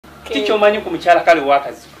Tichomanyi ku mukyala kale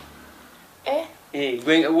wakazigo.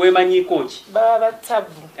 Wemanyiko ki? Baba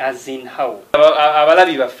tabu. As in how?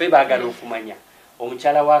 Abalabi baffe baagala okumanya.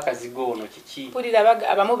 Omukyala wakazigo ono kiki? Pulira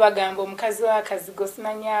abamu bagamba omukazi wakazigo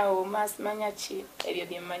simanyaawo masimanya ki ebyo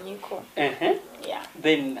byemmanyiko. Yeah.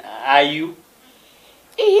 Then are you?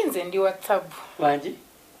 Nze ndi wa tabu. Wangi?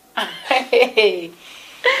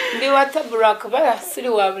 Ndi wa tabu lwakuba siri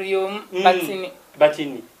wa buli omu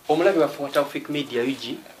batini. Omulabi waffe wa Taufik Media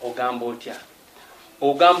UG ogamba otya?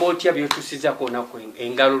 Ogamba otya byotusizaako olunaku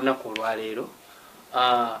engalo olunaku olwaleero?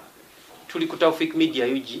 Tuli ku Taufik Media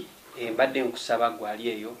UG. Mbadde nkusaba gwali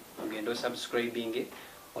eyo ogenda subscribing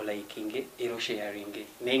o liking era sharing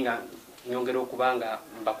nenga nyongera okubanga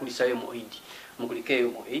mbakulisayo mu Eid mukulikeyo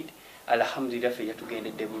mu Eid alhamdulillah fe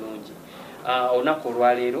yatugendedde bulungi. Olunaku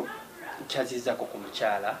olwaleero kyazizako ku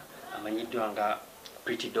mukyala amanyiddwa nga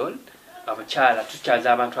Pretty Doll. Abakyala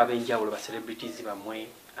tukyaza abantu ab'enjawulo ba celebrities bamwe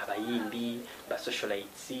abayimbi ba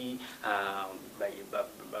socialites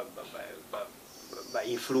ba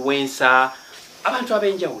influencer abantu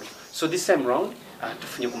ab'enjawulo. So this time round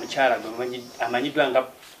tufunye ku mukyala amanyiddwa nga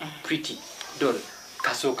Pretty Doll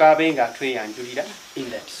kasooka abenga atweyanjulira in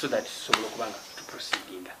that so that tusobola okubanga to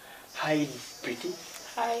proceeding. Hi Pretty.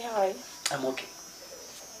 Hi. I'm okay.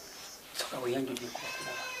 So how are you doing?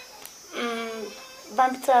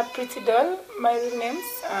 Bampita Pretty Doll, my real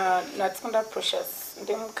name's Natunda Precious.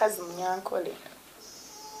 Ndi mukazi munyankole.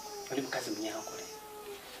 Ndi mukazi munyankole.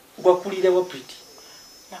 Gwakulira wa Pretty?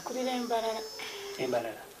 Nakulira Embarara.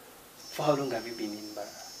 Embarara. For how long have you been in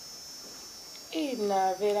Embarara?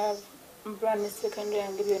 Na vera brand secondary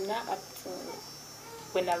and byonna up to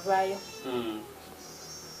when avayo.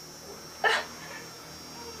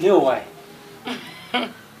 No why?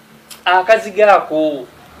 Akazi gaako.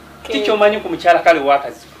 Tichomanyi ku mukyala kale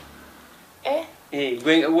wakazigo.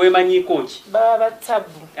 Wemanyiko ki? Baba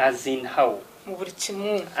tabu. As in how? Mu buli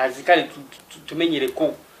kimu. Azikale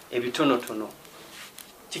tumenyereko ebitonotono.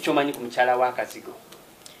 Tichomanyi ku mukyala wakazigo.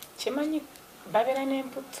 Kimanyi babera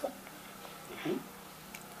n'emputo.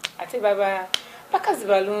 Ate baba bakazi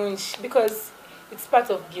balungi because it's part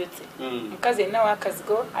of beauty. Mukazi na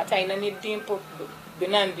wakazigo ate ayina ne dimple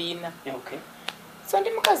byonna mbiina. Okay. So ndi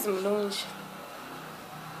mukazi mulungi.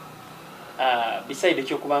 Beside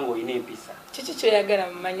ekyokuba nga olina empisa. Kiki kyoyagala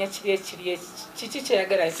mumanya kiri kiki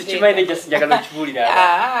kyoyagala kiri. Sikimanyi just njagala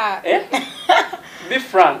okibuulira. Be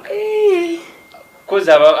frank. Because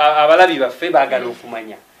abalabi baffe baagala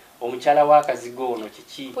okumanya. Omukyala wakazigo ono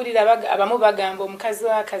kiki? Pulira abamu bagamba omukazi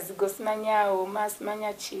wakazigo simanyaawo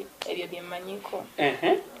masimanya ki ebyo byemmanyiko.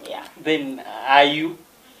 Yeah. Then are you?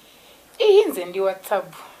 Nze ndi wa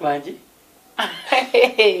tabu. Wangi?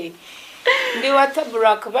 Ndi wa tabu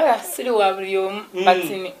lwakuba siri wa buli omu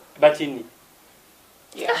batini.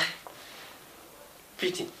 Yeah.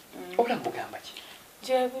 Pretty. Obulamu bugamba ki?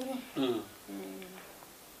 Gyebuli.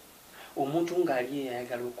 Omuntu ng'ali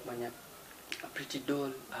ayagala okumanya Pretty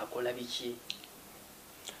Doll akola biki?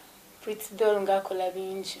 Pretty Doll ng'akola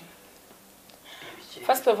bingi.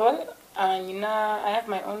 First of all, I have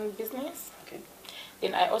my own business. Okay.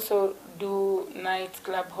 Then I also do night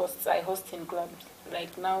club hosts. I host in clubs.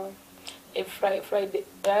 Like now, every Friday,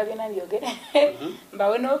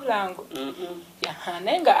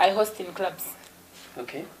 I host in clubs.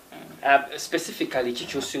 Okay. Specifically,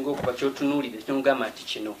 chicho singo kuba kyotunuulira kyongamba nti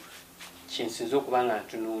kino kinsinza okuba nga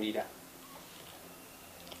ntunuulira.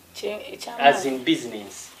 As in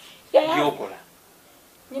business. Yeah. Byokola.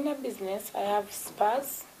 In business, I have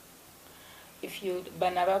spas. If you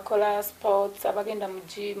banabakola sports, abagenda mu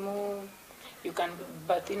gym, you can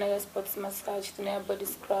but in your sports massage, in your body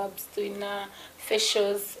scrubs, in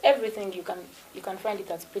facials, everything you can find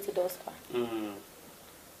it at Pretty Doll Spa.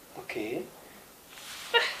 Okay.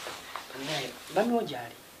 Bami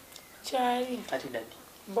ojali. Chali. Ati dadi.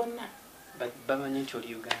 Bona. But bamanyi nti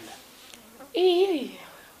oli Uganda.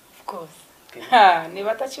 Of course. Okay. Ne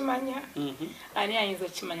batachimanya. Ani ayinza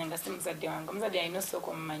okimanya nga si muzadde wange. Muzadde ayina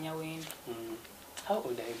osooka omumanya wendi. How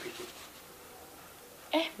old are you, Pretty?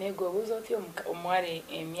 Nego obuuza otya omuwala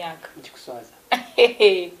emyaka. Nkikuswaza.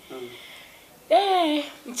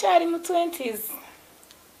 Nkyali mu 20s.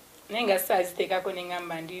 Naye nga saaziteekako ne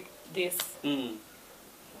ngamba ndi this.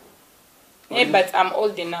 But I'm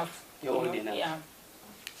old enough. You're old enough. Yeah.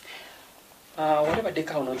 Whatever they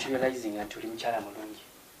count on realizing until mukyala mulungi.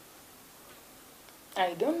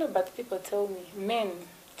 I don't know, but people tell me, men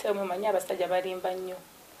tell me manya abasajja balimba nnyo.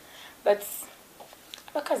 But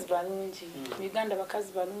abakazi balungi. Mu Uganda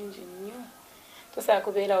abakazi balungi nnyo. Tosobola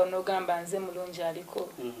kubeerawo n'ogamba nze mulungi aliko.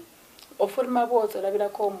 Ofuluma bw'oti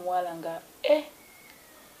olabirako omuwala nga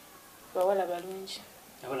bawala balungi.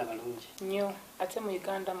 Abala balungi. Nnyo ate mu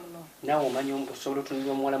Uganda muno. Nawe omanyi osobola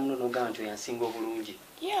otunulira omuwala muno n'ogamba nti yansinga obulungi.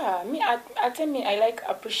 Yeah, me, I like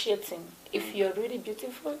appreciating. If you're really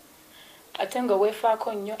beautiful, ate nga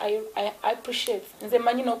weefaako nnyo, I appreciate. Nze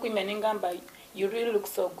manyi n'okuyimya ne ngamba, you really look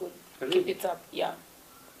so good. Really? Keep it up, yeah.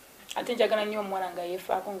 Ate njagala nnyo omuwala nga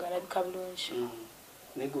yeefaako ng'alabika bulungi.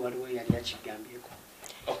 Naye gwe waliwo yali akigambyeko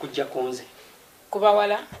okuggyako nze. Ku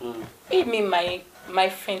bawala? My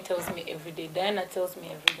friend tells me every day. Diana tells me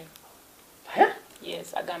every day. Huh?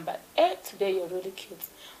 Yes, agamba, today you're really cute.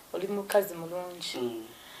 Oli mukazi mulungi.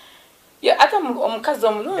 Yeah, ate omukazi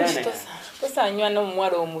omulungi tosanywa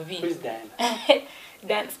n'omuwala omubi. Who's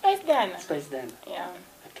Diana? Spice Diana. Spice Diana. Yeah.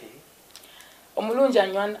 Okay. Omulungi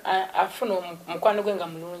anywa afuna omukwano gwe nga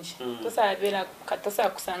mulungi. Tosa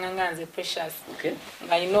kusanga nga nze Precious. Okay.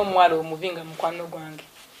 Nga alina omuwala omubi nga mukwano gwange.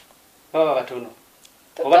 Baba batono.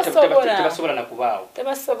 Tebasobola na kubaawo.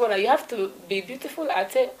 Tebasobola. You have to be beautiful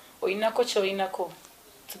ate oyinako kyoyinako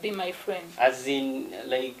to be my friend. As in,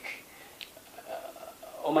 like,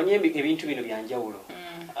 omanye ebintu bino byanjawulo.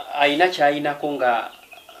 Ayina kyayinako nga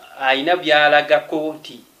ayina byalagako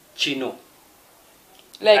nti kino.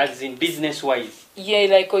 Like, as in business wise. Yeah,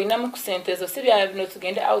 like oyinamu ku sente zo si bya bino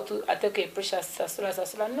tugende out ateke Precious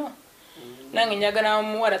sasula no. Nange njagala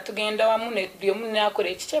omuwala tugenda wamu ne buli omu n'akola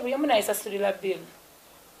ekikye buli omu n'ayisasulira bill.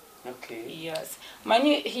 Okay. Yes.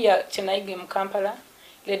 Manyi here Chenaiga mu Kampala,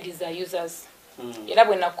 ladies are users. Era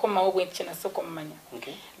bwe nakomawo bwe kinasoko mmanya.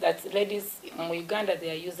 Okay. That ladies mu Uganda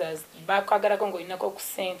they are users. Bakwagala ko ngoyinako ku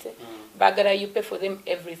sente. Bagala you pay for them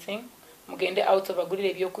everything. Mugende out obagulire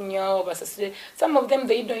ebyokunywa obasasire. Some of them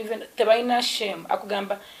they don't even tebayina shame.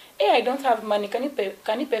 Akugamba, I don't have money. Can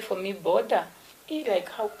you pay for me border? Like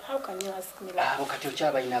how can you ask me like? Okati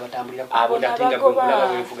okyaba ina abatambulira ku border tinga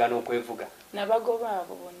kulaba wevuga n'okwevuga. Nabagoba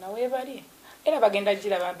abo bonna webali. Era bagenda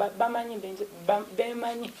gira bamanyi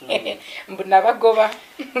bemanyi. Mbu nabagoba.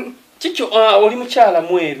 Kikyo oli mukyala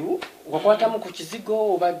mweru wakwatamu ku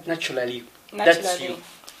kizigo oba naturally? That's you.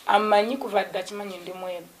 Amanyi kuva dda kimanyi ndi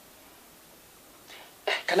mweru.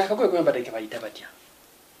 Kana kagoye kwemba deke bayita batya?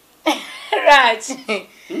 Right.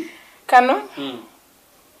 Kano?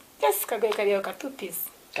 Yes, kagoye kaliyo ka 2 piece.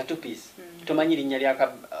 Ka 2 piece. Tomanyi linnya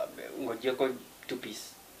lyaka ngojeko 2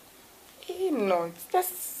 piece. No, it's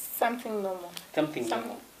just something normal. Something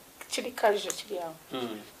normal. Chili casual, chili out.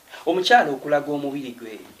 Omukyala okulaga omubiri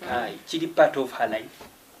gwe, chili part of her life.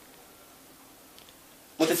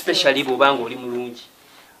 Most especially bobanga oli mulungi.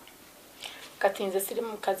 Kati nze siri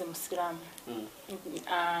mukazi musiramu.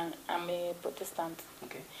 I'm a Protestant.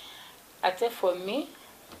 Okay. Ate for me,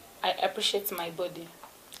 I appreciate my body.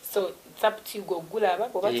 So it's up to you go gulaba,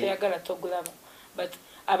 oba toyagala togulaba. But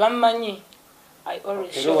abamanyi I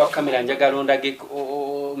always show. Ewa kamera njagala ondage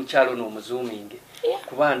omukyalo no muzooming.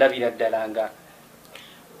 Kuba ndabira ddala nga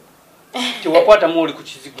tiwakwata mu oli ku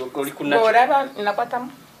kizigo oli ku nakyo. Oraba nakwata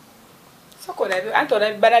mu. Soko labi anto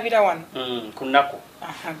labi barabira wano. Ku nako.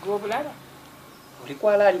 Aha, go bulaba. Oli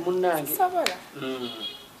kwala ali munnange. Sabala.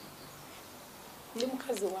 Ndi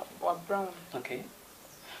mukazi wa brown. Okay.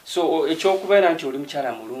 So ekyokubeera nti oli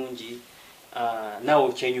mukyala mulungi nawe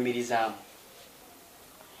okyenyumirizaamu.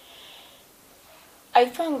 I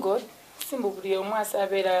thank God. Simbu buli omu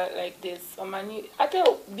asabeera like this. Omanyi ate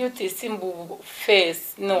beauty simbu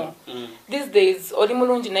face no. These days oli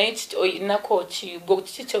mulungi naye nako ki bwo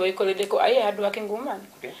kiki wekoledeko I hard working woman.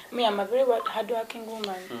 Okay. Me I'm a very hard working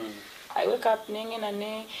woman. I wake up nengenda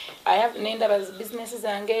ne I have nenda businesses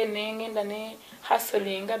zange nengenda ne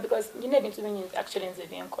hustling because you know ebintu bingi actually nze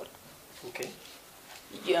byenkola. Okay.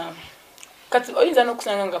 Yeah. Kati oyinza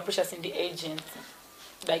nokusanga nga Precious in the agent.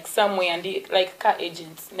 Like somewhere and like car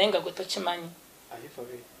agents. Nenga go tochimanyi. Are you for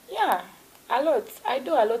real? Yeah. A lot. I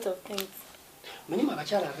do a lot of things. Munyuma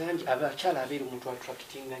abakyala abeera omuntu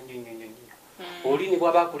attractinga nnyo. Oli ne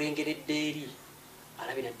bwaba akulengeredde eri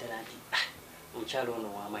alabira ddala nti omukyala ono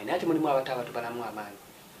w'amaanyi. Naye ate mulimu abataba tubalamu amaanyi.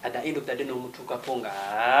 At the end of the day n'omutuukako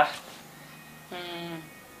nga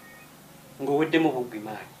ng'oweddemu bugwi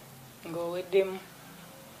maanyi. Ng'oweddemu.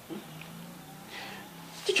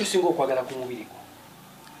 Kiki osinga okwagala ku mubiri gwo?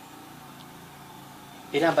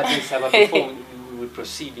 Era mbadde nsaba before we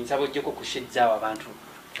proceed nsaba ojjeko kushedzaawo abantu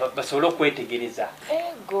basobole okwetegereza.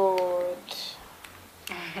 God.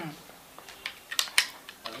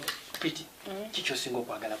 Piti, kiki osinga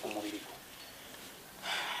okwagala ku mubiri gwo?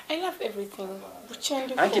 I love everything.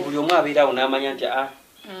 Anti buli omu abeerawo n'amanya nti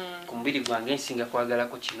ku mubiri gwange nsinga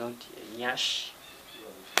kwagalako kino nti nyash,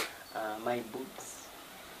 my boobs,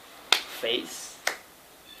 face.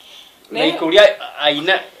 Like oli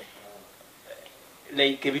ayina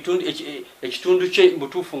like ekitundu kye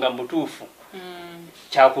butuufu nga butuufu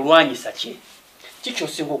kyakulwanyisa ki Kiki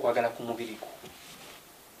osinga okwagala ku mubiri gwo?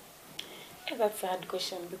 That's a hard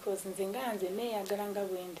question because nze neyagala nga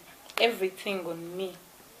bwendi. Everything on me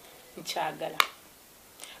nkyagala.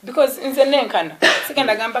 Because nze nenkana.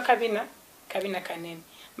 Sigenda gamba kabina kanene.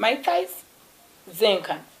 My thighs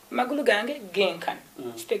zenkana. Magulu gange genkana.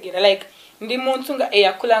 Kitegera like ndi muntu nga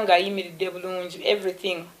eyakula nga ayimiridde bulungi.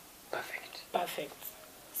 Everything perfect.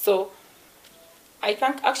 So I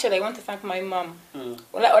want to thank my mom.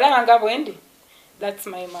 Ola nga bwendi. That's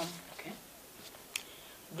my mom.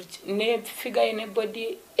 Ne figure ne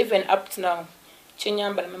body even up to now.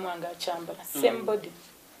 Chenyambala memwanga chambala. Same body.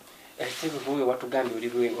 Buwe watu gambi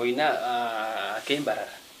uliwe oina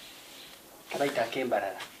akembarara. Kabaita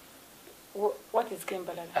akembarara. What is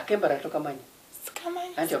kembarara? Akembarara toka manyi.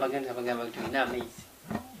 Sikamanyi. Anti abaganda ina amazing.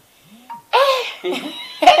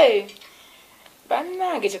 Hey.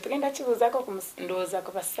 Banange kye tugenda kibuzaako ku ndowooza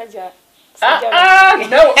ku basajja.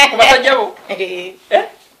 No, ku basajja bo.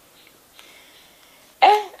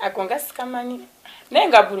 Akonga sikamanyi.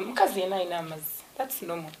 Nenga buli mukazi yena ina amazzi. That's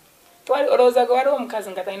normal. Twali olowooza gwe waliwo omukazi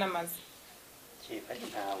nga talina amazzi. Kyebali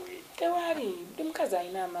naawe. Tewali. Buli mukazi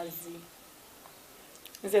alina amazzi.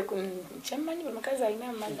 Nze kyemmanyi buli mukazi alina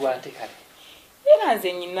amazzi. Gwate kale. Era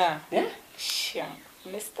nze nyina. Sha.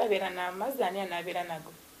 Nesitabeera n'amazzi ani anaabeera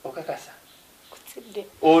nago. Okakasa. Kutidde.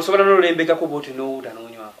 Osobola n'olembekako bw'oti n'owuta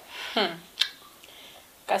n'onywako.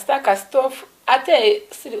 Kasita kasitofu ate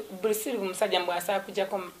buli siri musajja mbw'asaa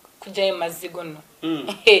kujjayo mazzi gonna.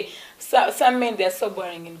 Some men they are so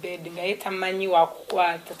boring in bed nga ye tamanyi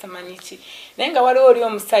wakukwata tamanyi ki. Naye nga waliwo oli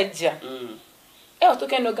omusajja.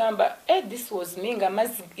 Otugenda ogamba this was me nga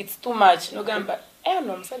mazzi it's too much. Nogamba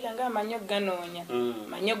no omusajja nga amanyi okuganoonya.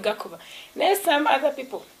 Manyi okugakuba. Naye some other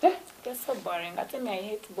people they're so boring. Ate me I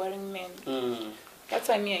hate boring men. That's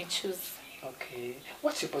why me I choose. Okay.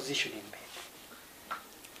 What's your position in bed?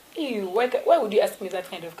 Why would you ask me that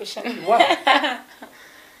kind of question? Why?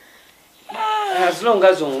 As long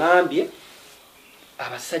as ongambye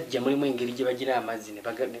abasajja mulimu engeri gye bagira amazzi ne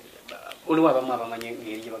oliwo abamu abamanyi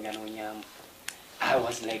engeri gye baganoonyamu. I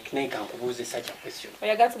was like, naye kankubuuze such a question.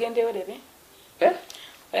 Oyagala tugendeyo olabe?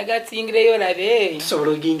 Oyagala tuyingireyo olabe?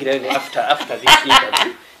 Tusobola okuyingirayo after this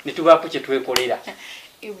interview ne tubaako kye twekolera.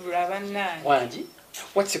 Ibra bannange. Wangi,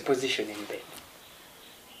 what's your position in bed?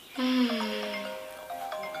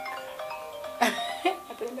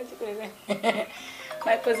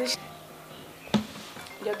 My position.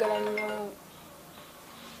 Njagala nnyo.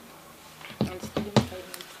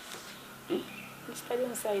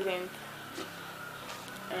 I'm silent.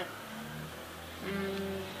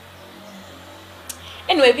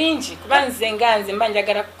 Anyway, bingi kuba nze mba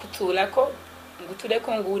njagala kutuulako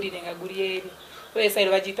ngutuleko nguwulire nga guli eri. Oyo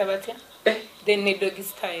style bagiyita batya? Then ne doggy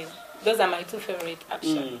style. Those are my two favorite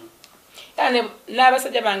actually.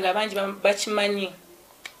 N'abasajja bange abangi bakimanyi.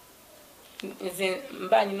 Nze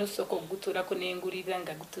mba nina osooka okugutuulako n'engulira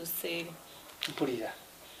nga gutuuse eri. Mpulira.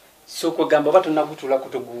 Soko gamba oba tonnagutuulako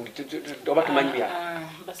oba tumanyi bya.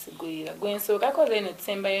 Basigulira. Gwe nsookako then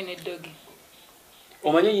tusembayo ne doggy.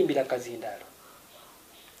 Omanyi oyimbira kazindaalo?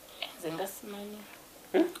 Nze nga simanyi.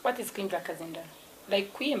 What is kuyimbira kazindaalo?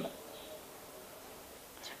 Like kuyimba?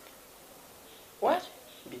 What?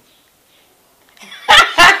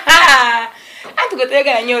 Anti gwe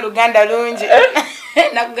toyagala nnyo Oluganda lungi.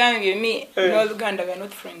 Nakugambye me n'Oluganda we are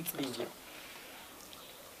not friends.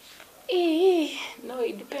 No,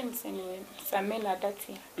 it depends anyway. Some men are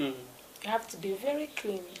dirty. You have to be very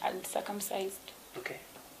clean and circumcised. Okay.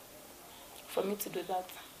 For me to do that.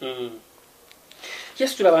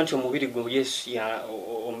 Yes, tulaba nti omubiri gwo yes ya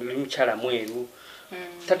omukyala mweru.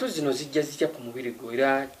 Tatu zino zijja zitya ku mubiri gwo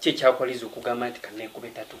era kye kyakwaliza okugamba nti kanneekube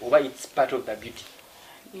tatu oba it's part of the beauty?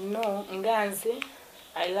 No, nganze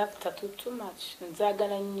I love tattoo too much.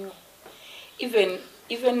 Nzagala nnyo.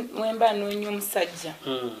 Even mwemba noonya omusajja.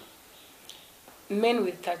 Men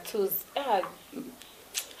with tattoos.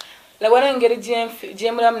 La wala ngeri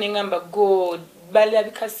gyemulamu nengamba God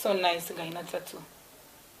balabika so nice nga ina tattoo.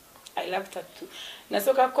 I love tattoo.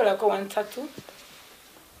 Nasooka kukolako one tattoo.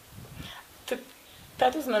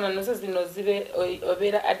 Tattoos nazo zino zibe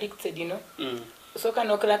obeera addicted, you know. Osooka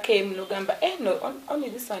n'okolako emu n'ogamba no, only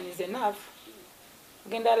this one is enough.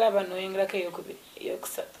 Genda alaba n'oyongeraako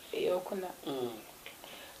eyokusatu eyokuna.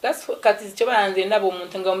 That's kati kyoba nze ndaba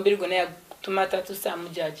omuntu nga omubiri gwe naye atuma tattoo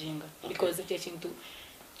saamujajinga because ekyo ekintu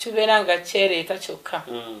kibeera nga kyereeta kyokka.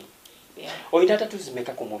 Oyina tattoo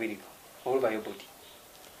zimeka ku mubiri gwo all over your body?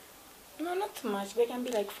 No, not too much. They can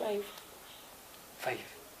be like 5. 5?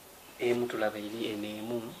 Emu tulaba eri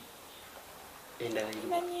enemu endala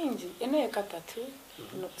eri nyingi eno eka tattoo.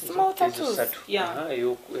 Small tattoos. Yeah.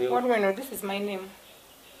 What do I know? This is my name.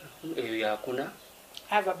 Eyo yakuna.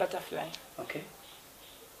 I have a butterfly. Okay.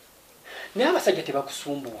 Naye abasajja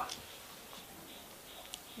tebakusumbuwa.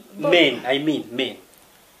 Men, I mean men.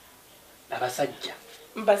 Abasajja.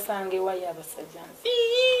 Mbasange wayi abasajja.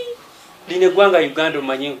 Line gwanga Uganda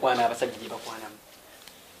omanyi nkwana abasajja gye bakwanamu.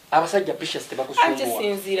 Abasajja precious tebakusumbuwa. Anti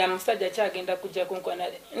sinzira musajja kyagenda kujja kunkwana.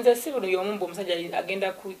 Nze si buli omumbo musajja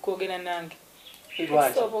agenda kwogera nange.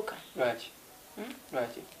 Lwaki? Soboka. Lwaki?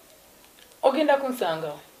 Lwaki? Ogenda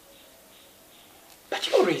kunsangawo. But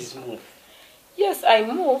you always move. Yes, I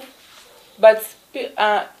move, but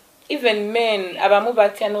even men abamu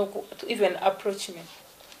batya to even approach me.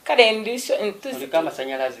 Kale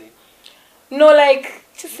no, like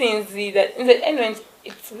chisinzi that anyway,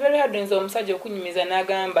 it's very hard when omusajja okunyumiza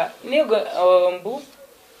n'agamba nego mbu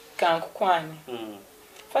kankukwani.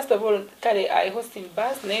 First of all, kale I host in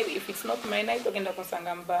bars, if it's not my night ogenda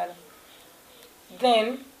kunsanga mbala.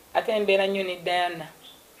 Then atembera nnyo ne Diana.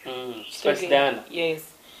 First Diana. Yes.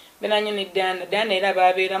 Benanyo ne Diana. Diana era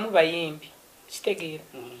babeeramu bayimbi. Kitegeera.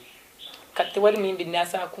 Kati wali muyimbi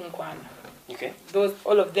nasa kunkwana. Okay. Those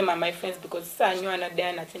all of them are my friends because sanywana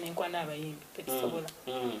Diana tene nkwana abayimbi. Tekisobola.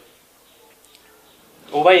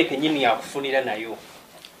 Oba ye kenyini yakufunira nayo.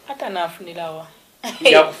 Ata nafunirawa.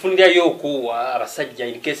 Yakufunira yo okuwa abasajja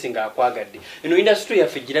in case nga akwagadde. Eno industry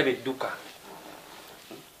yaffe girabe edduka.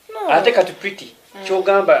 No. Ate kati pretty.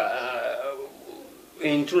 Kyogamba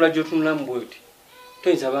entula gyotunulamu bwoti.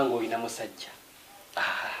 Toyinza banga olina musajja.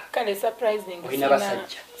 Kale surprising. Olina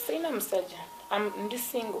basajja. Sina musajja. I'm this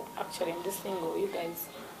single. Actually, I'm this single. You guys.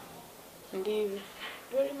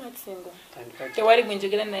 Very much single. Tewali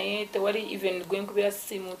gwenjogera naye, tewali even gwenkubira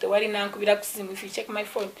simu, tewali nankubira ku simu. If you check my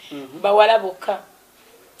phone, bawala boka.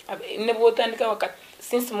 Ne bwotandika wakati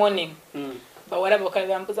since morning. Bawala boka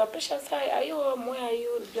bambuza precious hi, are you where are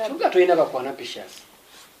you? Tuga toyina bakwana precious.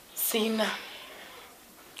 Sina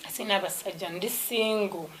abasajja ndi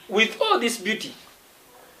single. With all this beauty.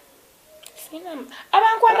 Sina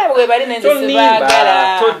abankwana bwe bali nenze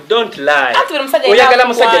sibagala. Don't lie. Oyagala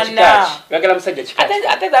musajja kikachi. Oyagala musajja kikachi.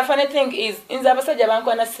 I think the funny thing is inza abasajja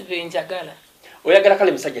abankwana sibenjagala. Oyagala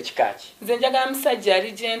kale musajja kikachi. Nze njagala musajja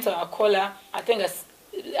ali gentle akola.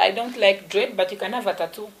 I don't like dread, but you can have a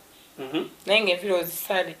tattoo. Nange viro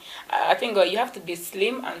zisali. I think you have to be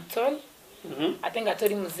slim and tall. I think I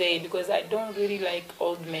told him Mzee because I don't really like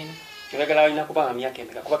old men.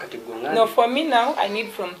 No, for me now, I need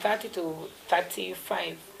from 30 to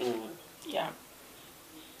 35. Yeah.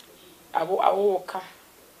 I walk.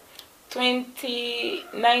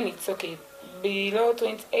 29, it's okay. Below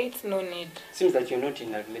 28, no need. Seems that you're not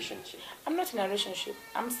in a relationship. I'm not in a relationship.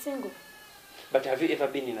 I'm single. But have you ever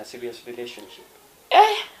been in a serious relationship?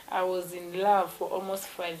 I was in love for almost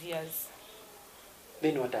 5 years.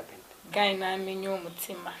 Then what happened? Guy na menyo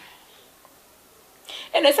mutima.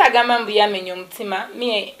 Eno sagamba mbu ya menyo mutima.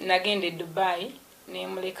 Me nagende Dubai. Ne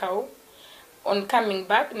mulekawo. On coming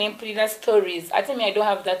back, ne mpulira stories. Ate me I don't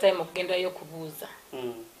have that time okugenda yo kubuuza.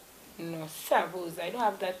 No, sabuuza. I don't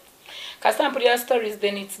have that. Kasa mpulira stories,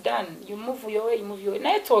 then it's done. You move your way,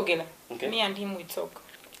 Naye twogera. Me and him we talk.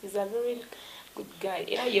 He's a very good guy.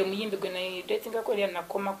 Era ye muyimbi gwe na dating ko lya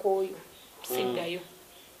nakoma koyo. Siddayo.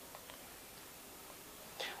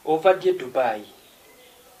 Over there Dubai.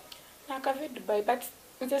 Nakave Dubai, but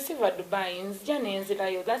nze siva Dubai. Nzija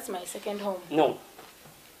nenzirayo. That's my second home. No.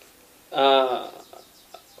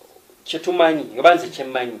 Chetumanyi, obanze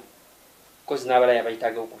chemanyi. Kozi nabala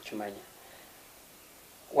yabayitaga okukimanya.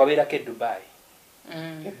 Wabera ke Dubai.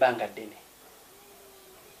 Ebanga dene.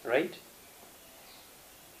 Right?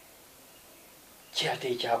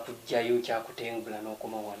 Kyate kyakujjayo kyakutengula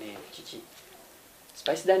n'okoma wane kiki.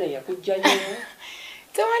 Spice Dana yakujjayo.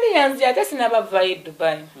 Tewali yanzi ate sinabavayo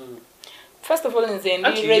Dubai. First of all, in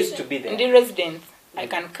the residence, I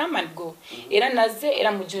can come and go. Era naze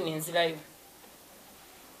era mujuni nzirayo.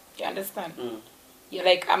 You understand? You're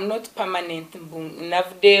like, I'm not permanent.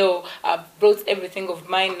 Navdeo, I've brought everything of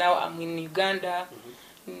mine now. I'm in Uganda.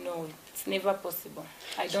 No, it's never possible.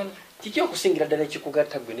 I don't. Did you kusingira dala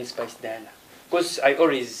chikugatta gwe Spice Dana? Because I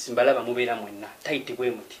always mbalaba mubeera mwenna tight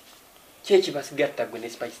bwe muti. Chechi basigatta gwe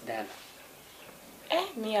Spice Dana.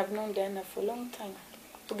 Me, I've known Diana for a long time.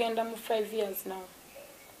 Tugenda mu 5 years now.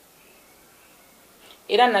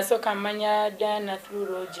 Era nasoka manya Diana through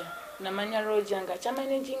Roger. Namanya Roger nga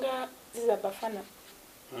chamanejinga ziza bafana.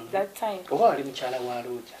 That time. Oba ali mchala wa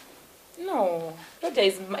Roger? No, Roger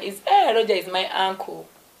is my uncle.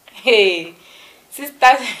 Hey,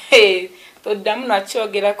 sister, hey, to damu na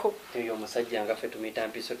chogerako. Eyo musajja nga fe tumita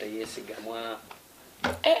mpiso tayesigamwa.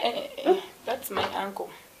 That's my uncle.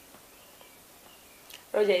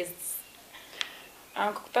 Roger is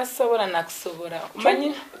Anko tasobola nakusobola.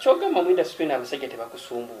 Umanyi kyogamba mu industry n'abasajja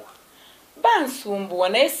tebakusumbuwa. Bansumbuwa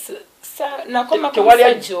naye nakoma ku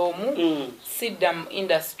musajja omu sidda mu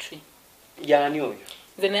industry. Yaani oyo?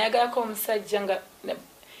 Nze nayagalako omusajja nga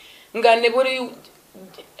ne buli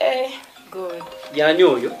good. Yaani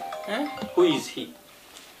oyo? Who is he?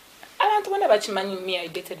 Abantu bonna bakimanyi me I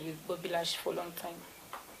dated with Bobby Lash for a long time.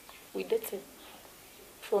 We dated.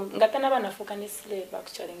 Nga tanaba nafuuka ne slave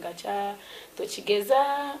actually nga kya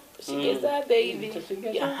tochigeza baby.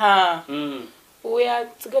 We are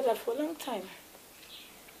together for a long time.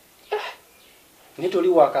 Nitoli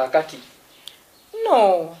wakakati.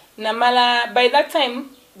 No, namala by that time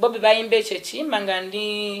Bobby bayimbe chechi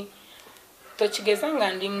mangandi tochigeza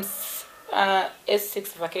ngandi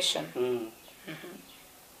S6 vacation.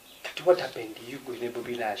 What happened? You go in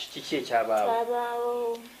Bobby Lash. Chichi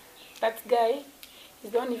Chabao. That guy,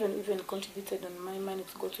 he's the one even contributed on my money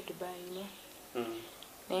to go to Dubai, you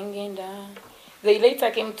know. They later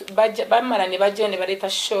came to Bamara Nebaja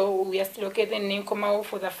show. We are still okay. Then Ninkomao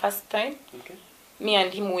for the first time. Okay. Me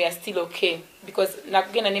and him we are still okay because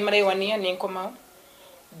Nakgena Nimara 1 year Ninkomao.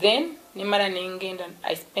 Then Nimara Ningenda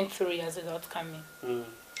I spent 3 years without coming.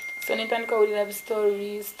 So Nintanka would have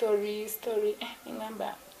story.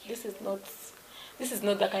 Remember. This is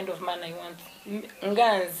not the kind of man I want.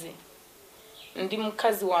 Nganzi. Ndi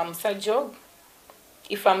mukazi wa musajja.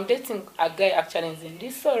 If I'm dating a guy actually in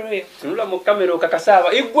this sorry. Tunula mu camera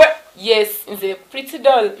okakasaba igwe. Yes, nze pretty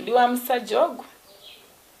doll ndi wa musajja.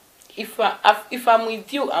 If I'm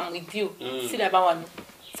with you, I'm with you. Siraba wano.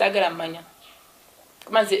 Sagala manya.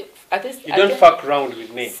 Kumanze at least you don't fuck around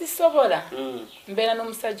with me. Sisobola. Mbera no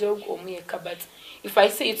musajja omuyeka but if I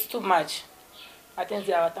say it's too much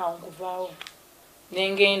atenzi abatanguvao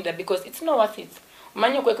nengenda because it's not worth it.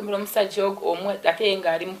 Manyo kwekembera omusajja omwe ate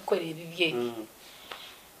nga ali mukole ebibye.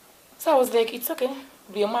 So I was like, it's okay.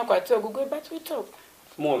 Buli omwe akwate ogugwe but we talk.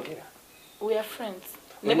 Mwogera. We are friends.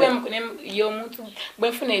 Yo muntu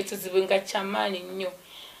bwenfuna ekizibu nga kyamaanyi nnyo.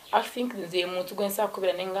 I think nze muntu gwensa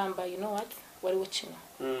kubera nengamba you know what? Waliwo kino.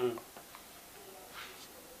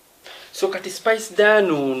 So kati Spice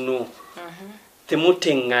Dano no.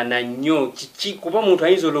 Temutengana nnyo kiki kuba muntu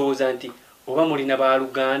ayinza olowooza nti oba mulina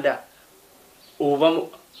baaluganda oba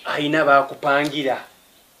ayina baakupangira.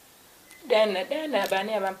 Dana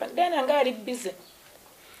baani abampangira. Dana nga ali busy.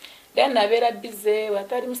 Dana abeera busy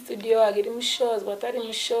watali mu studio agiri mu shows watali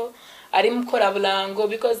mu show ali mukola bulango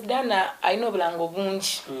because Dana alina obulango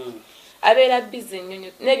bungi. Abeera busy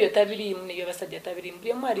nnyo n'ebyo tabiriimu n'ebyo basajja tabiriimu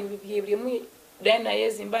buli omu ali bibye buli omu Dana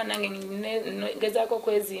yezimba nange ngezaako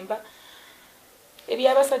kwezimba. Ebi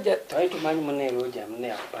abasajja tayi tumanyi munne Roger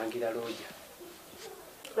munne akupangira Roger.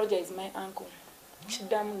 Roger is my uncle.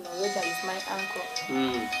 Chidamu no Roger is my uncle.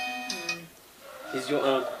 Is your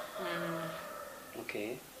uncle?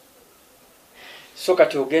 Okay. So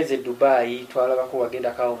kati ogeze Dubai twalabako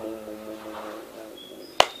wagenda kawo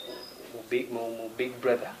mu big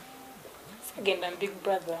brother. Sagenda big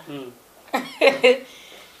brother.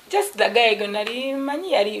 Just the guy gonna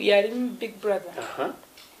manyi yari big brother.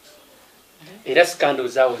 Era scandal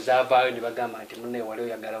zaawo zaavaayo ne bagamba nti munne wali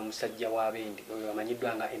oyagala omusajja w'abendi oyo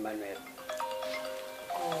amanyiddwa nga Emmanuel.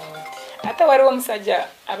 Ate waliwo omusajja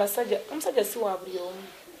abasajja omusajja si wa buli omu.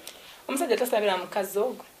 Omusajja tasabira mukazi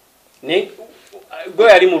ogwo. Ne gwe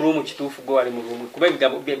yali mu room kituufu gwe wali mu room kuba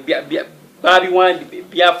ebigambo baabiwandi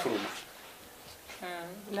byafuluma.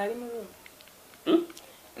 Nali mu room.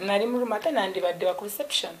 Nali mu room ate nandibadde wa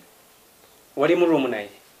reception. Wali mu room naye.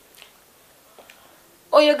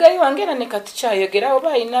 Oyo gayi wangera ne katukyayogera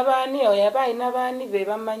oba ayina baani oyo aba ayina baani be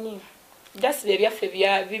bamanyi. Just byaffe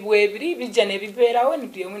bibwe biri bijja ne bibeerawo ne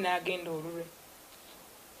buli omu n'agenda olulwe.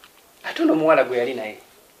 Ate ono omuwala gwe yali naye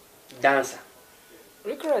dancer.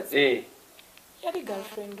 Records? Yali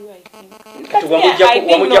girlfriend we I think. Kati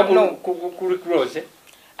wamujja ku Records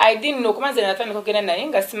I didn't know kumanze natandika okugenda naye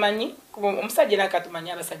nga simanyi omusajja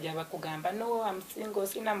nakatumanya abasajja abakugamba no I'm single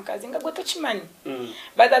sina mukazi nga gwe tokimanyi.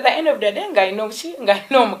 But at the end of the day nga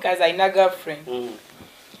ino mukazi ayina girlfriend.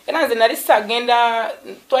 Era nze nali sagenda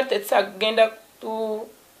twagenda ku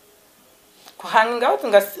hang out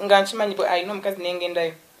nga nkimanyi ayina omukazi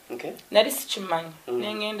nengendayo. Okay. Nali sikimanyi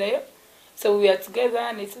nengendayo. So we are together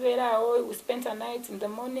and it's we spent a night in the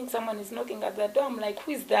morning. Someone is knocking at the door. I'm like,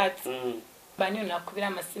 who is that? Banyo nakubira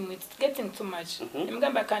amasimu, it's getting too much.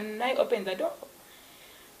 Mgamba, can I open the door?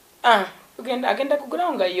 Agenda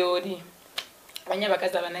kugula nga yori. Banya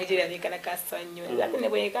bakazi aba Nigeria bekala kasa nnyo. Ate ne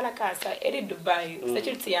bwekala kasa eri Dubai.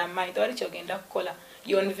 Security ya mind wali kyogenda kukola.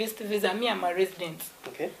 You on visit visa, me I'm a resident.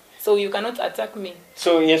 Okay. So you cannot attack me.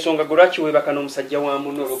 So yensonga gulaki webaka n'omusajja wa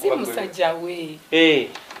muno okuba musajja we.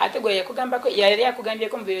 Ate gwe yakugambako yali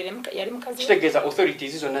yakugambyeko mubere yali mukazi. Kitegeeza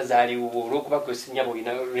authorities zonna zaaliwo olw'okuba gwe sinyabo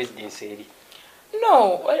ina residence eri.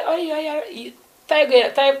 No,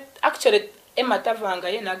 actually Emma Tavanga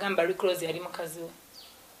ye nagamba reclose yali mukazi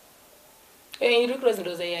we. Reclose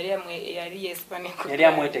ndoza yali yes paneko. Yali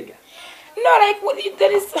amwetega. No, like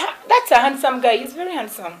that's a handsome guy. He's very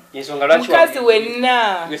handsome. Yensonga lwaki mukazi we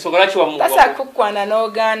na. Yensonga lwaki wa that's a kukwana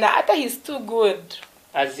n'Uganda. Ata he's too good.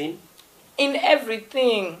 As in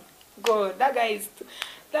everything. God, that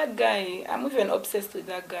guy, I'm even obsessed with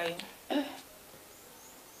that guy.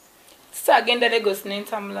 So agenda Lagos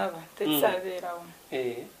n'entamulaba. Tetsabeerawo.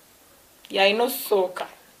 Yeah, I know soccer.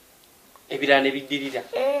 Ebirala ebiddirira.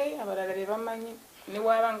 Abalala be bamanyi. Ne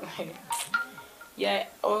wabanga. Yeah,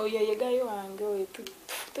 oh yeah, you guy wange we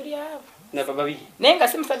tuli abo. Na bababi. Nenga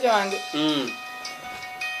si musajja wange.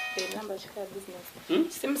 Namba chika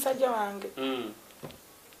business. Si musajja wange.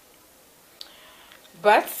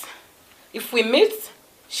 But if we meet,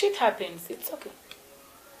 shit happens. It's okay.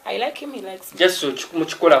 I like him, he likes me. Just so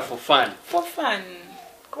muchikola for fun. For fun.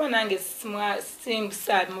 Kuba nange sim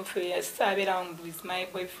sad mufe sabera with my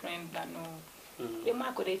boyfriend no. Le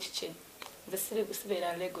makore chiche. The city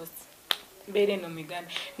busibera Lagos. Bere no miganda.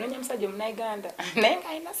 No nyamusajja munayiganda.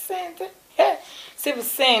 Nenga ina sente. Sibu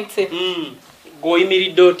sente. Go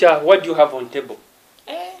imiri daughter, what do you have on table?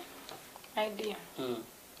 Idea.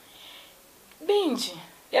 Binji.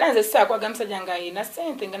 Yaranze sakwa gamusajja nga ina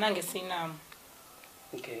sente nga nange sinamu.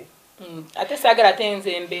 Okay. Ate sagala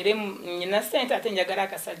tenze mbere nyina sente ate njagala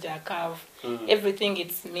akasajja akavu. Everything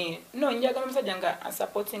it's me. No njagala musajja nga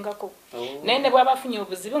supporting ako. Nene bwaba afunye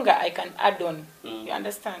obuzibu nga I can add on. You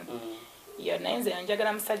understand? Yeah, naenze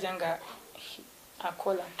njagala musajja nga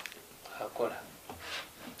akola.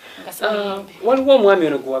 Waliwo omwami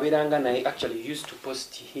ono gwe wabeeranga naye actually used to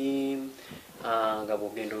post him nga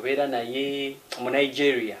bwogenda obeera naye mu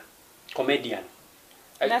Nigeria comedian.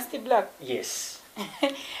 Nasty Black. Yes.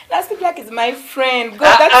 Nasty Black is my friend. Go,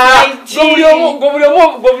 that's my G.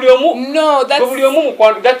 No,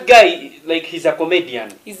 that's that guy, like he's a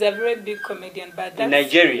comedian. He's a very big comedian, but that's in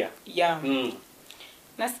Nigeria. Yeah.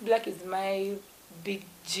 Nasty Black is my big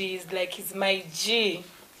G. It's like he's my G.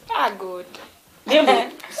 Good.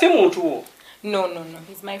 No.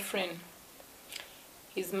 He's my friend.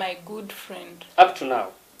 He's my good friend. Up to now.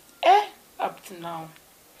 Up to now.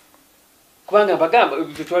 Kubanga bagamba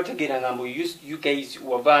twategeera ngambo you guys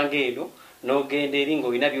wavanga eno n'ogenda eri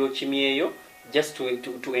ng'olina by'okimyeyo just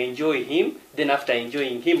to enjoy him, then after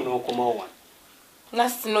enjoying him n'okomawo one.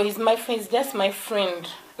 No, he's my friend. He's just my friend.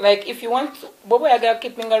 Like if you want Bobo yaga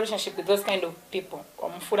keeping a relationship with those kind of people,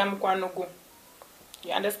 omufula mukwano gwo.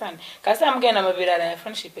 You understand? Kasi amgena mabira la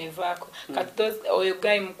friendship evako. Kat those oyo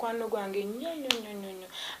guy mukwano gwange nyo.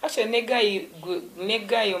 Actually ne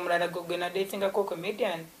guy omulala gogena dating a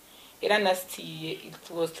comedian. Era Nasty, it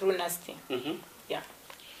was through Nasty. Yeah.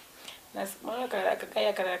 Nasty, we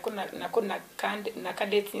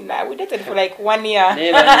dated for like 1 year.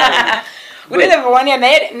 We dated for 1 year.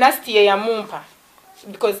 Nasty ya mumpa.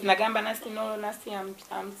 Because nagamba Nasty, no, Nasty, I'm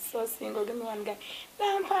so single. Give me one guy.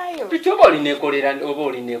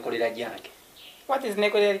 What is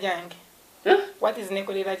nekolera jange? What is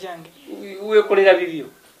nekolera jange? Wekolera bibyo.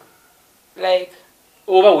 Like.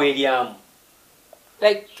 Oba weeryamu.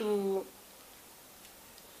 Like to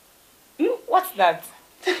what's that?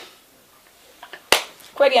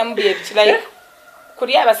 Kweli ambiye like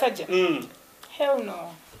Kwagala Abasajja. Hell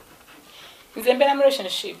no. Nze mbera mu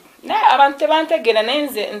relationship. Na abantu bantegera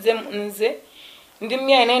nze ndi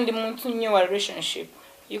myene ndi muntu nnyo wa relationship.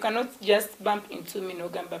 You cannot just bump into me no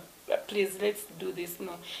gamba please let's do this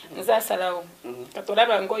no. Nze asalawo.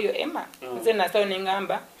 Katolaba ngoyo Emma. Nze nasawo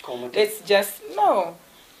nengamba. Let's just no.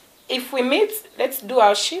 If we meet, let's do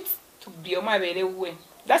our shit to be on my very way.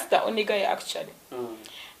 That's the only guy actually.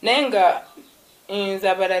 Nenga in the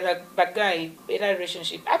bagay better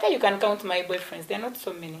relationship. After you can count my boyfriends, they're not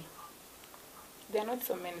so many. They're not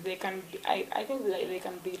so many. They can be, I think they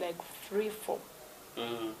can be like 3, 4.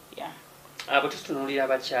 Yeah. But just to know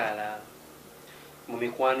abachala, mu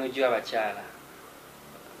mikwano gyo abachala.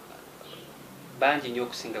 Banji nnyo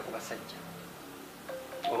okusinga ku basajja.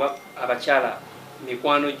 Oba abachala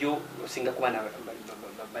mikwano gyo osinga kuba na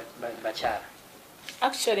bachala.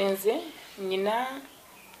 Actually nze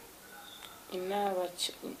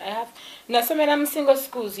I have nasomera mu single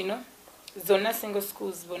schools, you know. Zona single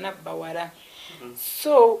schools bona bawala.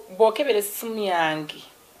 So bokebere simu yange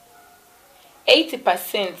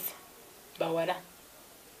 80% bawala.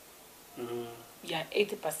 Yeah,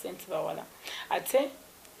 80% bawala. Ate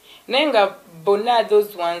Nenga bona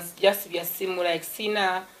those ones just be simu like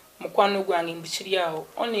sina mukwano gwange mbichiriao.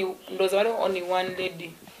 Only those are only one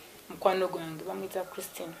lady mukwano gwange bamwita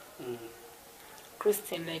Christine.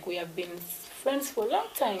 Christine, like we have been friends for a long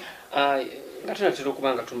time. Ngatuna tiro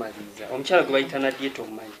kubanga tumaliza. Omukyala gwe bayita na diet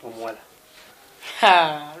omuwala.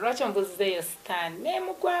 Ha, lwaki mbuzize yo stand. Ne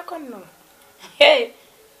mugwako no. Hey.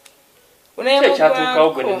 Une mugwako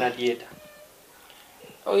gwe na dieta.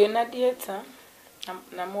 Oyo na dieta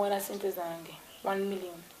namuwala sente zange 1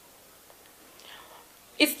 million.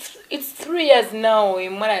 It's 3 years now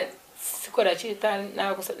imwana sikora chita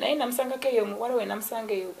na kusa na namusanga keyo wale we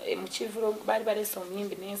namusanga mu kivuro bali baleso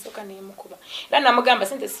myimbi nensoka ne mukuba era namugamba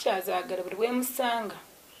sente sikyazagala buli we musanga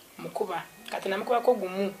mukuba kati namukuba ko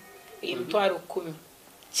gumu emitwaro 10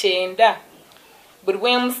 chenda buli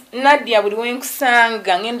we Nadia buli we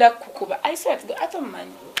kusanga ngenda kukuba I swear to God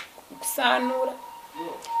atamanyi kusanura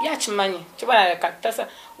yachimanyi chibala katasa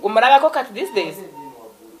gumurabako kati these days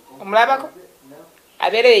umurabako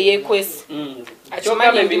abere yekwesi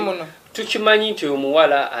achimanyi ndi muno tukimanyi nti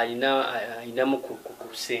omuwala alina mu ku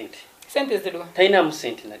sente zero taina mu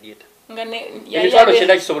sente na dieta ngane emitwalo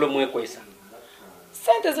kyenda kisobola omwekwesa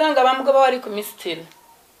sente zanga bamugaba wali ku mistil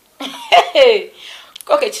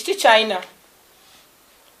okay chichi China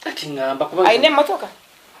ati ngamba kuba aine motoka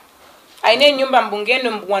aine nyumba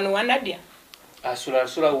mbungeno mbwanu wa Nadia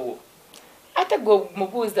asula uwo ate go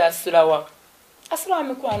mubuza asula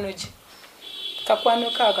mikwanoji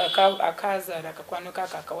kakwano kaka akazara kakwano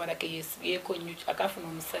kaka akawala ke yeko nyuchi akafuna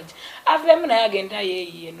omusajja avemu naye agenda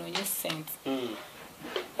yeye nonye sente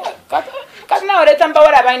kati nawe oleta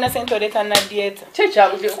mbawala abalina sente oleta na dieta checha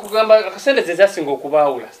kugamba akasente zezasinga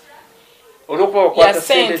okubaawula olwokuba wakwata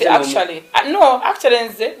sente actually no actually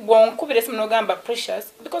nze bwonkubira esimu nogamba precious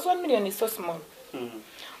because 1 million is so small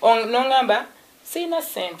nongamba sina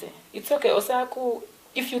sente it's okay osaku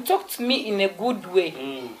if you talk to me in a good way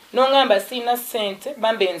no ngamba sina sente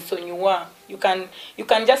bambe ensonyiwa you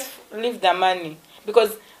can just leave the money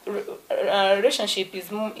because relationship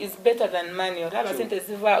is better than money olaba sente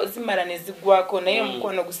zimara nezigwako naye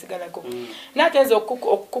mukono gusigalako natenze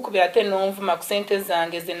okukubira ate nomvuma ku sente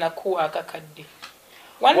zange zenakuwa akakadde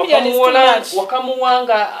 1 million is too much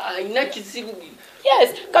wakamuwanga ina kizibu yes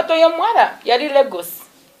katoyo mwara yali Lagos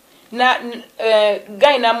na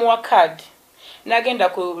guy na muwa card nagenda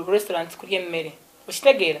ku restaurant kuri emmere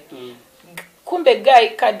ukitegera kumbe guy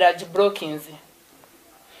card brokings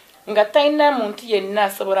nga taina muntu yenna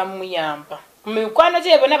asobola muyamba mukwano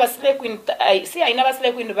je bona basile queen si aina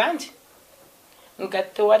basile queen banji nga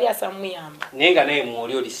tewali asamuyamba nenga naye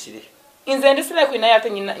mwoli olisire inze ndisile queen naye ate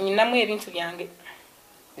nyina mu ebintu byange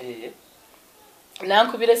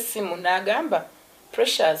nankubira simu nagamba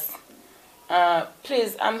precious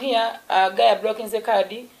please I'm here guy blocking the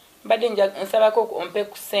card but nsaba ko ompe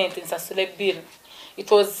ku sente nsasule bill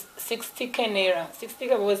it was 60k naira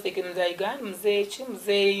 60k was taken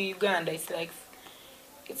mzee Uganda it's like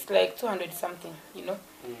 200 something you know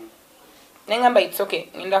nengamba it's okay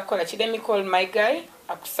ndakola let me call my guy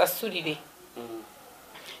akusasulire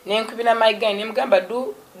nenkubina my guy nemgamba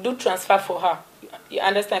do transfer for her you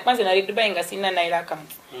understand kwanza na Dubai ngasina naira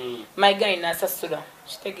account my guy nasasula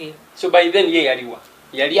shitegera so by then ye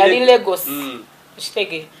yali Lagos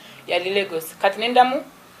shitegera yali Lagos kati nendamu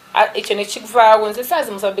ichene chikva wonse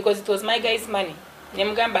sazi musa because it was my guy's money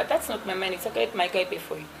nemgamba that's not my money it's okay let my guy pay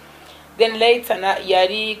for you then later na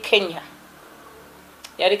yali Kenya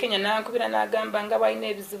nankubira nagamba nga bayina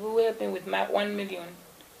ebizibu helping with my 1 million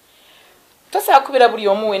tosa akubira buli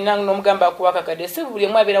omuwe nangu nomugamba akuwaka kadde si buli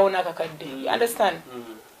omu abeerawo n'akakadde you understand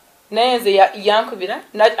naye nze yankubira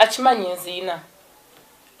akimanyi nziina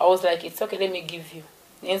I was like it's okay let me give you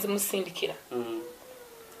nenzi musindikira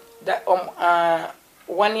that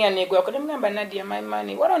 1 year nego akole mgamba Nadia my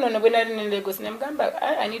money what don't know when I'm in Lagos nemgamba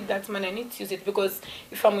I need that money I need to use it because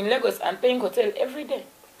if I'm in Lagos I'm paying hotel every day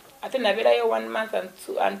I think I've been here 1 month and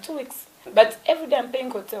 2 weeks but every day I'm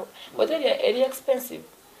paying hotel is very expensive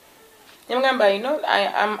nemgamba you know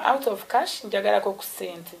I'm out of cash njagala ko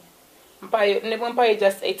kusente mpayo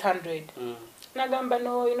just 800 nagamba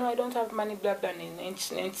no you know I don't have money blah blah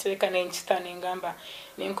nencheka nenchitane ngamba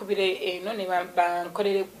nenkubire no ne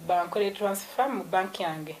bankolere transfer mu bank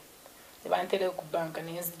yange nebantere ku bank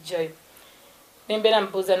nenzijayo nembera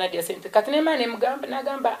mbuza Nadia sente katine mane mugamba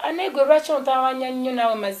nagamba anegwe lwacho ntawanya nnyo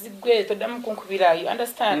nawe mazigwe todamu kunkubira you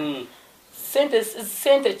understand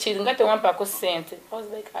sente chingate wampa ko sente I was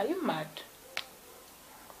like are you mad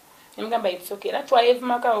nemgamba it's okay that's why I've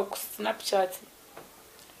maka ku Snapchat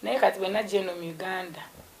naye kati bwena jeno mu Uganda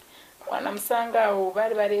wana msanga o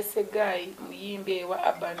bali balese guy muyimbe wa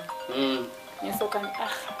Urban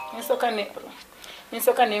nsoka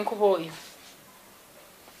Ninsoka nenkuba oyo.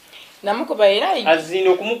 Namukuba era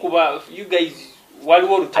azino kumukuba you guys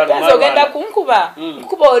waliwo olutalo mara. Ogenda kunkuba.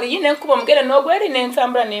 Nkuba oli yine nkuba mugere n'ogweri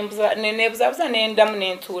n'ensambula n'ebuzabuza n'endamu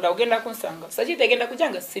n'entuura ogenda kunsanga. Sajja egenda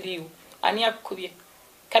kujanga siriwo. Ani akukubye?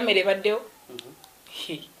 Kamera ebaddewo.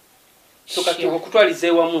 So kati okutwalize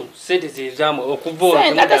wamu sente zezamu okuvola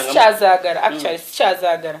sente ate sikyazagala actually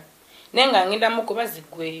sikyazagala nenga ngenda mukuba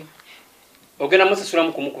ziggweyo ogenda musasula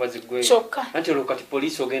mu kumukuba ziggweyo kyokka anti olwo kati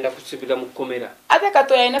poliisi ogenda kusibira mu kkomera ate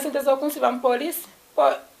kati oyina sente z'okunsiba mu poliisi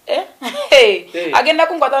agenda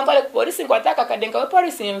kunkwata ntwale ku poliisi nkwata akakadde nkawe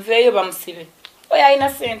poliisi nveeyo bamusibe oyo ayina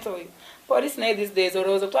sente oyo poliisi naye these days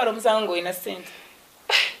olowooza otwala omusango ng'oyina sente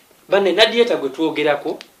banne Nadieta gwe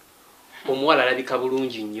twogerako omuwala alabika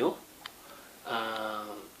bulungi nnyo.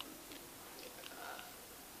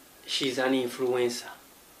 She's an influencer.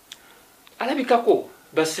 Alabikako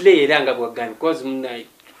basile era nga bwagambye because munai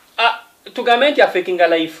tugambe nti affecting a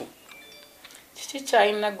life. Kiki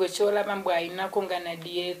kyalina gwe kyolaba mbw ayinako nga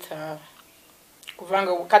Nadieta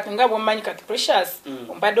kubanga kati nga bw'omanyi kati Precious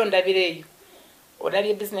ombadde ondabireeyo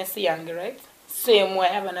olabye business yange right same way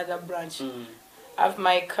I have another branch I have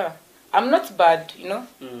my car I'm not bad you know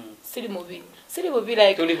siri mubi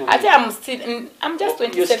like I'm just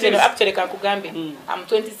 27 actually kankugambe I'm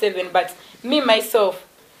 27 but me myself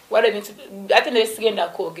what I mean ate ne sigenda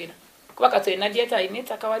kwogera kuba katoye Nadieta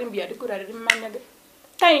ineta kawali mbyali kurali mmanyage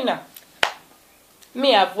taina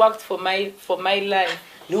me I've worked for my life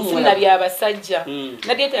sina bya abasajja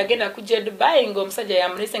Nadieta agenda kujja Dubai ng'omusajja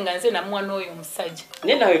yamulese nga nze na mwana oyo omusajja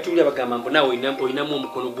nenda we tuli abagamba mbu nawe oyinamu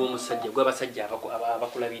omukono gw'omusajja gw'abasajja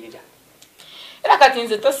abakulabirira era kati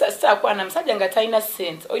nze tosakwana musajja nga talina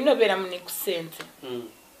sente olina obeera mune ku sente you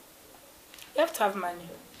have to have money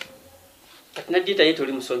kati Nadieta ye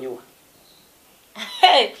toli musonyiwa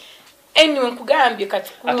anyway nkugambye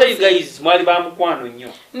kati ate you guys mwali ba mukwano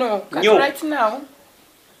nnyo no kati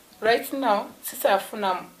right now sisa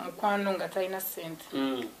afuna mukwano nga talina sente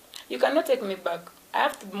you cannot take me back I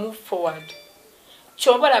have to move forward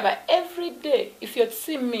chobalaba every day if you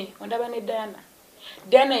see me ondaba ne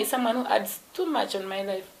Diana is someone who adds too much on my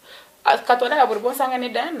life. Katwala burubonsanga ne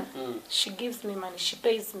Diana. She gives me money, she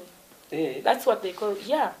pays me. That's what they call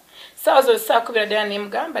yeah. So sakubira Diana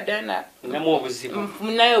imgamba Diana namu obuzibu.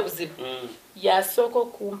 Munayo obuzibu. Ya soko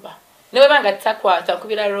kumpa. Newe banga takwata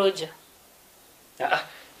kubira Roger.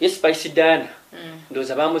 Yes Spicy Diana.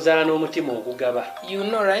 Ndoza bamuzala n'omutima ogugaba. You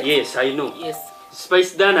know right? Yes, I know. Yes.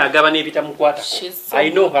 Spicy Diana agaba n'ebita mukwata. I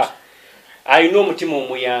know her. I know mutima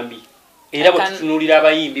omuyambi. Era batutunulira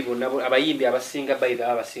abayimbi bonna abayimbi abasinga bayiba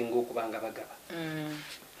abasinga okubanga bagaba.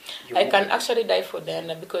 I can actually die for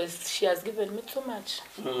Diana because she has given me too much.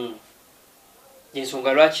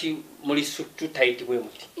 Yensonga lwaki muli too tight bwe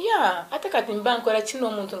muti. Yeah, ate kati mbankola kino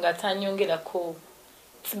omuntu nga tanyongerako.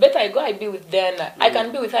 It's better I be with Diana. I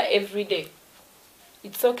can be with her every day.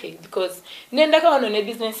 It's okay because nenda kawo ne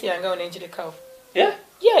business yange onenjirekawo. Yeah?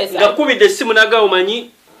 Yes. Ngakubide simu nagawo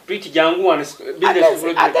manyi pretty jangu one business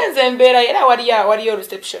project. Atenze mbera era waliyo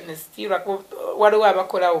receptionist waliwo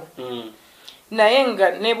abakolawo. Naye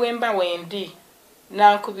nga nebwemba wendi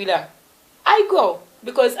nankubira I go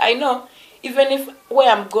because I know even if where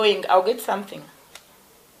I'm going I'll get something.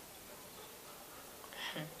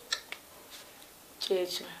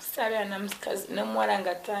 Checho sare na mkazi na mwala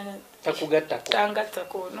ngatana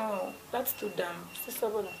takugattako no that's too dumb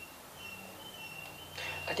sisobola.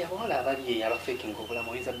 Kati abawala abali abafaking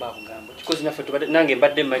obulamu oyinza babu gambo because naffe tubadde nange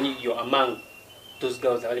mbadde manyi yo among those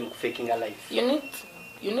girls abali mu faking a life.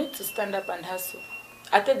 You need to stand up and hustle.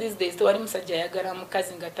 Ate these days tewali musajja yagala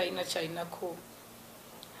mukazi nga talina kyayinako.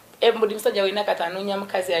 Buli musajja walina katanonya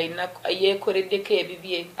mukazi yeekoleddeko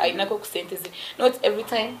ebibye ayinako ku sente ze. Not every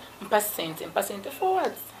time mpa sente for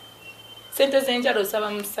what? Sente zenjala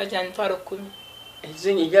osaba musajja ntwalo 10.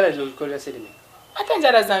 Ezinyi njala zokolera sedime. Ate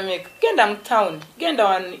njala za meka genda mu town genda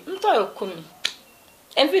wani ntwalo 10.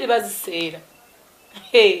 Enviri baziseera.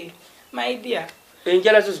 Hey my dear.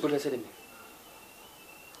 Enjala zo zikolera sedime.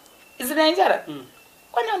 Is it njala?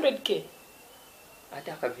 100k.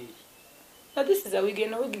 Ate akaviri. Now this is a wig,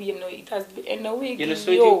 and a wig, you know, it has been, and a wig, you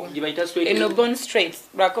know, and a bone straight,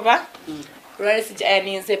 Brakova,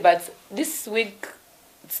 right? But this wig,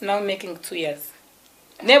 it's now making 2 years.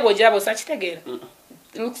 Never job was such again.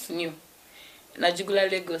 It looks new.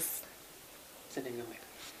 Najugula Lagos.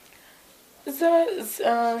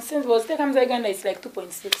 So since was there comes again, it's like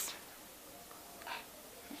 2.6.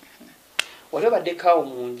 Whatever they call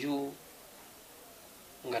munju,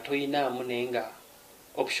 ngatoina munenga.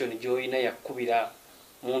 Option joina yakubira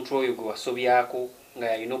muntu oyo gwe wasobyako nga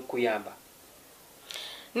yalina okuyamba.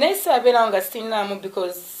 Nesa abera nga sinamu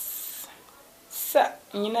because Sa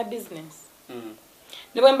nyina business.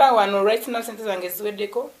 Niwe mba wano right now sente zange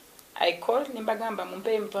ziweddeko. I call nimbagamba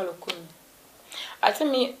mumpe mtwalo 10. Ate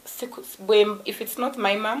me if it's not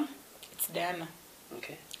my mom, it's Diana.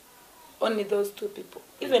 Okay. Only those two people.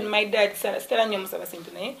 Even my dad stella nyo musaba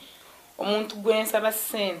sente naye omuntu gwensaba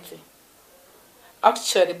sente.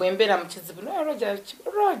 Actually bwembera mu kizibu no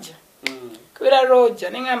Roger. Kubira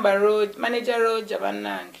Roger nengamba Roger manager Roger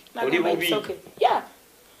banange. Nagamba it's okay. Yeah.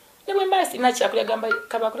 Niwe mba sina kyakulya gamba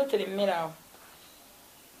kabakuletera emmere awo.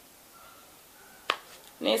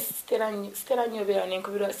 Ne stera nyobera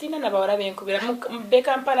nenkubira sina nabawala benkubira be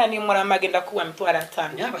Kampala ni mwana magenda kuwa mtwala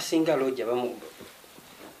 5. Nyaba singa Roger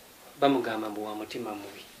bamugamba mbu wa mutima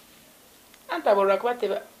mubi. Anta bolwa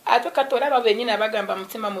kubateba ate katola babenyina bagamba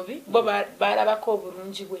mutima mubi bo balabako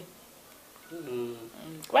obulungi bwe.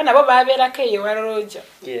 Bana bo babeerako eyo wa Roger.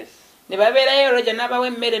 Yes. Ne babeerayo Roger n'abawe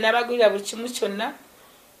emmere n'abagulira buli kimu kyonna.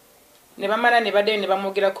 Ne bamala ne badde ne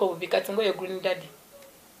bamwogerako obubi kati ngoyo Green Daddy.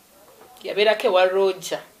 Yabeerako ewa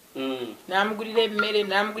Roger. N'amugulira emmere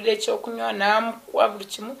n'amugulira ekyokunywa n'amuwa buli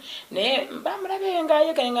kimu naye bamulabe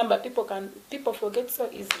ng'ayogera ngamba people forget so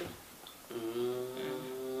easily.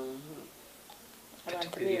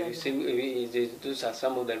 Those are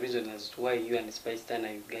some of the reasons as to why you and Spice Turner,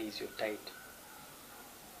 you guys, you're tight.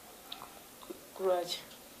 Grudge.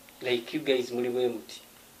 Like you guys, muliwe muti.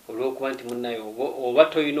 Olwokuba nti munnayo oba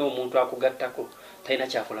toyina omuntu akugattako talina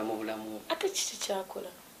kyakola mu bulamu. Ate kiki kyakola?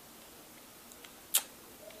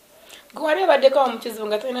 Gwali baddeko mu kizibu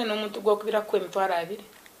nga talina n'omuntu gw'okubirako emitwalo 2.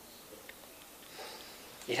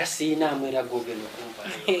 Era siinaamu era gw'ogenda okumpa.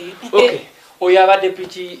 Okay. Oyo abadde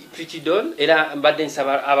Pretty Doll era mbadde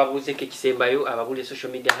nsaba ababuuzeko ekisembayo ababule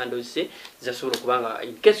social media handles ze zasobola okubanga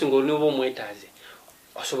in case ng'olina omwetaaze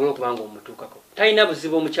osobola okubanga omutuukako. Talina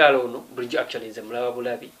buzibu omukyalo ono bulijjo actually nze mulaba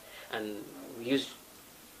bulabi and we use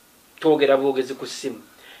twogera bwogezi ku ssimu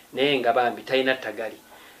naye nga bambi talina ttagali.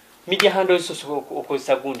 Media handles osobola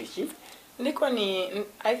okozesa gundi ki? Ndiko ni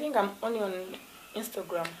I think I'm only on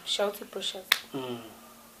Instagram, Shouty Precious.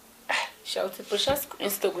 Shouty Precious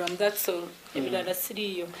Instagram, that's all. Ebirala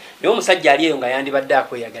siriyo. Naye omusajja ali eyo nga yandibadde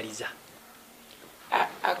akweyagaliza.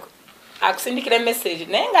 Akusindikira message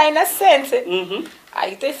naye nga alina sense.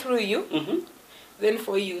 I take through you. Then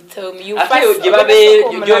for you tell me you first. Ate gyebabe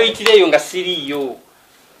gyoyitireyo nga siriyo.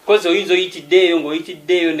 Kozi oyinza oyitiddeeyo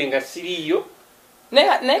ng'oyitiddeeyo ne nga siriyo.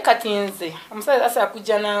 Ne kati nze omusajja asa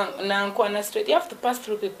akujja na nkwana straight. You have to pass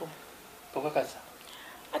through people. Okakasa.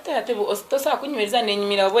 Ate tosa kunywereza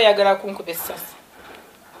nenyimira oba oyagala kunkuba essasi.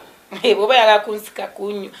 Oba oyagala kunsika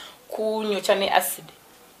kunyo kyane acid.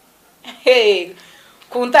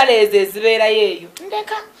 Kuntaleeze ezibeerayo eyo.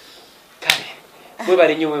 Ndeka. Kale.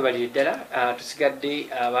 Mwebale nnyo mwebalire ddala. Tusigadde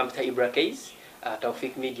bampita Ibra Case.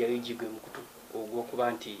 Taufik Media yigigwe mukutu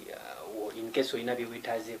ogw'okuba nti in case olina bye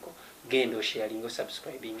weetaazeeko genda osharing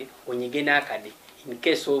osubscribing onyige n'akade in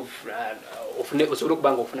case of osobola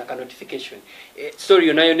okubanga ofuna ka notification story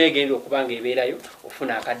yonayo negenda okubanga ebeerayo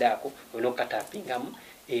ofuna akade ako olina okukatapingamu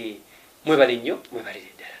mwebale nnyo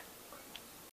mwebalire ddala.